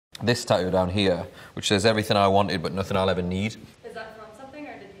this tattoo down here, which says everything I wanted but nothing I'll ever need. Is that from something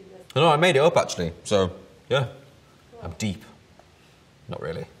or did you just... No, I made it up actually, so yeah. Cool. I'm deep. Not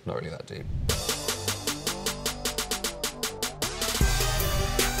really that deep.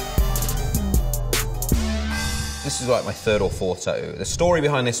 This is like my third or fourth tattoo. The story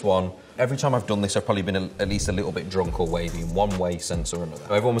behind this one, every time I've done this, I've probably been at least a little bit drunk or wavy in one way, sense or another.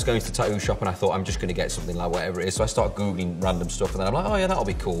 Everyone was going to the tattoo shop and I thought, I'm just gonna get something like whatever it is. So I started Googling random stuff and then I'm like, oh yeah, that'll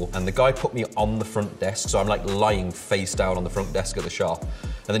be cool. And the guy put me on the front desk, so I'm like lying face down on the front desk of the shop.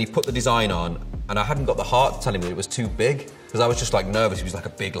 And then he put the design on and I hadn't got the heart to tell him that it was too big because I was just like nervous. He was like a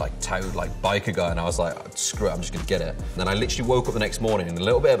big like tattooed like biker guy and I was like, screw it, I'm just gonna get it. And then I literally woke up the next morning in a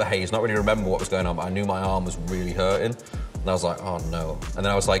little bit of a haze, not really remember what was going on, but I knew my arm was really hurting. And I was like, oh no. And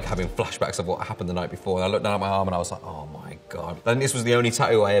then I was like having flashbacks of what happened the night before. And I looked down at my arm and I was like, oh my God. And this was the only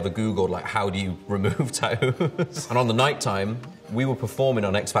tattoo I ever Googled, like, how do you remove tattoos? And on the night time, we were performing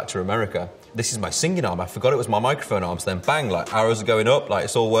on X Factor America. This is my singing arm. I forgot it was my microphone arm. So then bang, like arrows are going up, like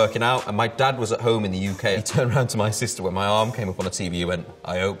it's all working out. And my dad was at home in the UK. He turned around to my sister when my arm came up on the TV. He went,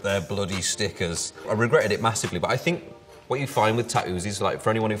 I hope they're bloody stickers. I regretted it massively, but I think what you find with tattoos is like, for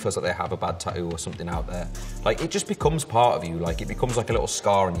anyone who feels like they have a bad tattoo or something out there, like it just becomes part of you. Like it becomes like a little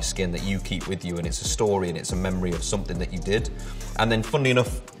scar on your skin that you keep with you and it's a story and it's a memory of something that you did. And then funnily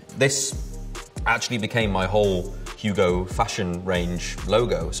enough, this actually became my whole Hugo fashion range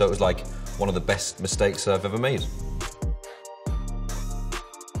logo. So it was like one of the best mistakes I've ever made.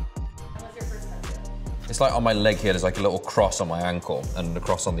 What's your first tattoo? It's like on my leg here, there's like a little cross on my ankle and a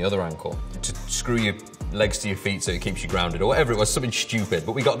cross on the other ankle. To screw your legs to your feet so it keeps you grounded or whatever it was, something stupid.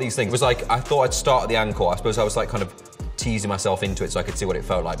 But we got these things. It was like, I thought I'd start at the ankle. I suppose I was like kind of teasing myself into it so I could see what it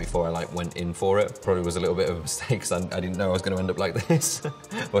felt like before I like went in for it. Probably was a little bit of a mistake because I didn't know I was going to end up like this.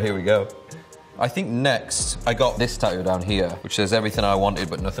 Well, here we go. I think next, I got this tattoo down here, which says everything I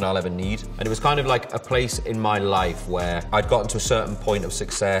wanted but nothing I'll ever need. And it was kind of like a place in my life where I'd gotten to a certain point of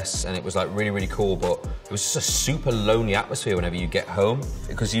success and it was like really, really cool, but it was just a super lonely atmosphere whenever you get home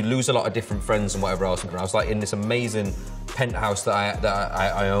because you lose a lot of different friends and whatever else. And I was like in this amazing penthouse that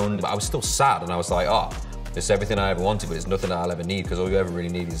I owned, but I was still sad and I was like, oh, it's everything I ever wanted, but it's nothing I'll ever need because all you ever really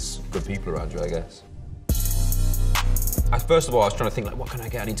need is good people around you, I guess. First of all, I was trying to think, like, what can I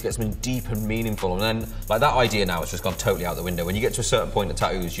get? I need to get something deep and meaningful. And then, like, that idea now has just gone totally out the window. When you get to a certain point of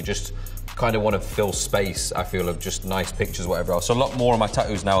tattoos, you just kind of want to fill space, I feel, of just nice pictures, whatever else. So a lot more of my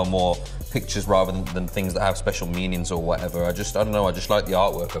tattoos now are more pictures rather than things that have special meanings or whatever. I don't know, I just like the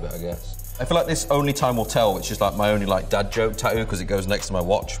artwork of it, I guess. I feel like this Only Time Will Tell, which is like my only like dad joke tattoo because it goes next to my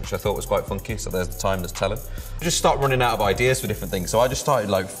watch, which I thought was quite funky, so there's the time that's telling. I just start running out of ideas for different things, so I just started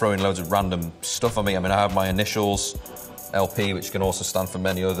like throwing loads of random stuff on me. I mean, I have my initials, LP, which can also stand for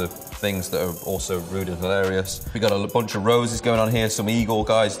many other things that are also rude and hilarious. We got a bunch of roses going on here, some eagle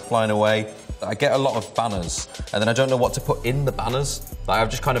guys flying away. I get a lot of banners, and then I don't know what to put in the banners. Like, I've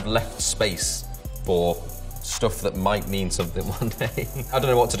just kind of left space for stuff that might mean something one day. I don't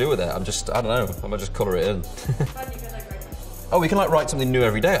know what to do with it. I don't know, I might just colour it in. Oh, we can like write something new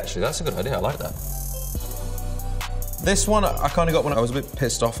every day, actually. That's a good idea, I like that. This one, I kind of got when I was a bit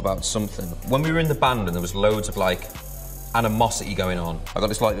pissed off about something. When we were in the band and there was loads of like animosity going on, I got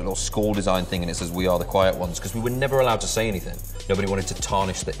this like little school design thing and it says, "We are the quiet ones," because we were never allowed to say anything. Nobody wanted to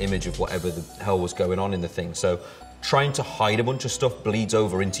tarnish the image of whatever the hell was going on in the thing. So trying to hide a bunch of stuff bleeds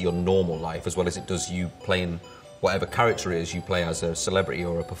over into your normal life as well as it does you playing whatever character it is you play as a celebrity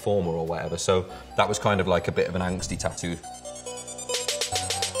or a performer or whatever. So that was kind of like a bit of an angsty tattoo.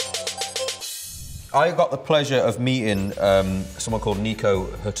 I got the pleasure of meeting someone called Nico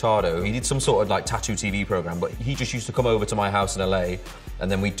Hurtado. He did some sort of like tattoo TV program, but he just used to come over to my house in LA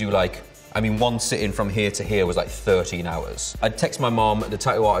and then we'd do like, I mean, one sitting from here to here was like 13 hours. I'd text my mom, the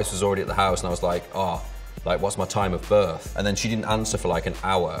tattoo artist was already at the house and I was like, oh, like what's my time of birth? And then she didn't answer for like an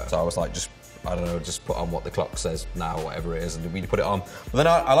hour. So I was like, I don't know, just put on what the clock says now, whatever it is, and we put it on. But then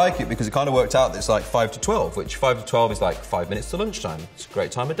I like it because it kind of worked out that it's like 5 to 12, which 5 to 12 is like 5 minutes to lunchtime. It's a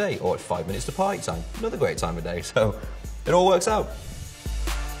great time of day. Or 5 minutes to party time, another great time of day. So it all works out.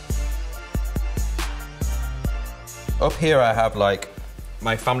 Up here I have like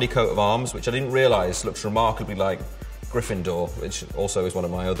my family coat of arms, which I didn't realise looks remarkably like Gryffindor, which also is one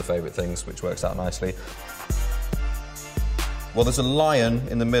of my other favourite things, which works out nicely. Well, there's a lion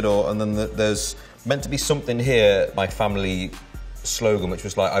in the middle, and then there's meant to be something here, my family slogan, which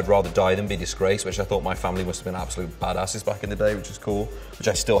was like, I'd rather die than be disgraced, which I thought my family must have been absolute badasses back in the day, which is cool, which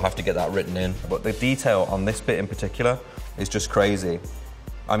I still have to get that written in. But the detail on this bit in particular is just crazy.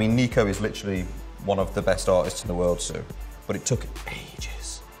 I mean, Nico is literally one of the best artists in the world, Sue, but it took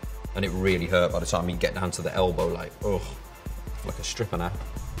ages. And it really hurt by the time you get down to the elbow, like, ugh, like a stripper now.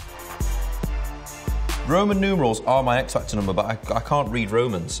 Roman numerals are my X Factor number, but I can't read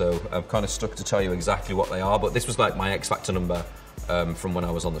Roman, so I'm kind of stuck to tell you exactly what they are, but this was like my X Factor number from when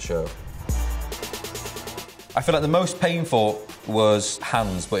I was on the show. I feel like the most painful was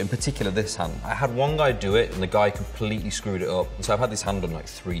hands, but in particular this hand. I had one guy do it and the guy completely screwed it up. And so I've had this hand done like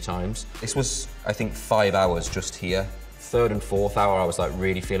 3 times. This was, I think, 5 hours just here. 3rd and 4th hour, I was like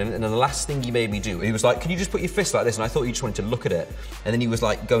really feeling it. And then the last thing he made me do, he was like, can you just put your fist like this? And I thought you just wanted to look at it. And then he was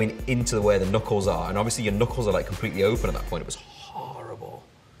like going into where the knuckles are. And obviously your knuckles are like completely open at that point. It was horrible.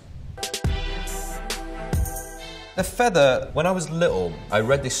 The feather, when I was little, I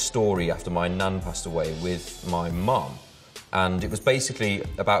read this story after my nan passed away with my mum. And it was basically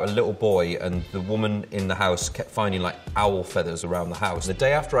about a little boy, and the woman in the house kept finding like owl feathers around the house. The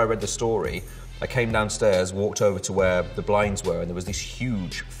day after I read the story, I came downstairs, walked over to where the blinds were, and there was this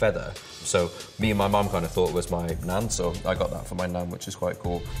huge feather. So me and my mum kind of thought it was my nan, so I got that for my nan, which is quite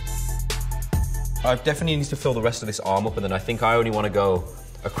cool. I definitely need to fill the rest of this arm up, and then I think I only want to go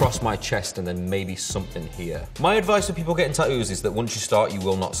across my chest and then maybe something here. My advice for people getting tattoos is that once you start, you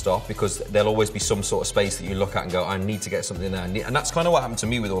will not stop, because there'll always be some sort of space that you look at and go, I need to get something there. And that's kind of what happened to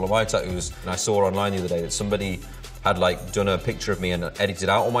me with all of my tattoos. And I saw online the other day that somebody had like done a picture of me and edited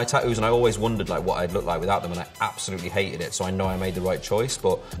out all my tattoos, and I always wondered like what I'd look like without them, and I absolutely hated it. So I know I made the right choice,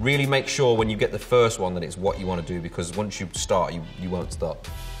 but really make sure when you get the first one that it's what you want to do, because once you start, you won't stop.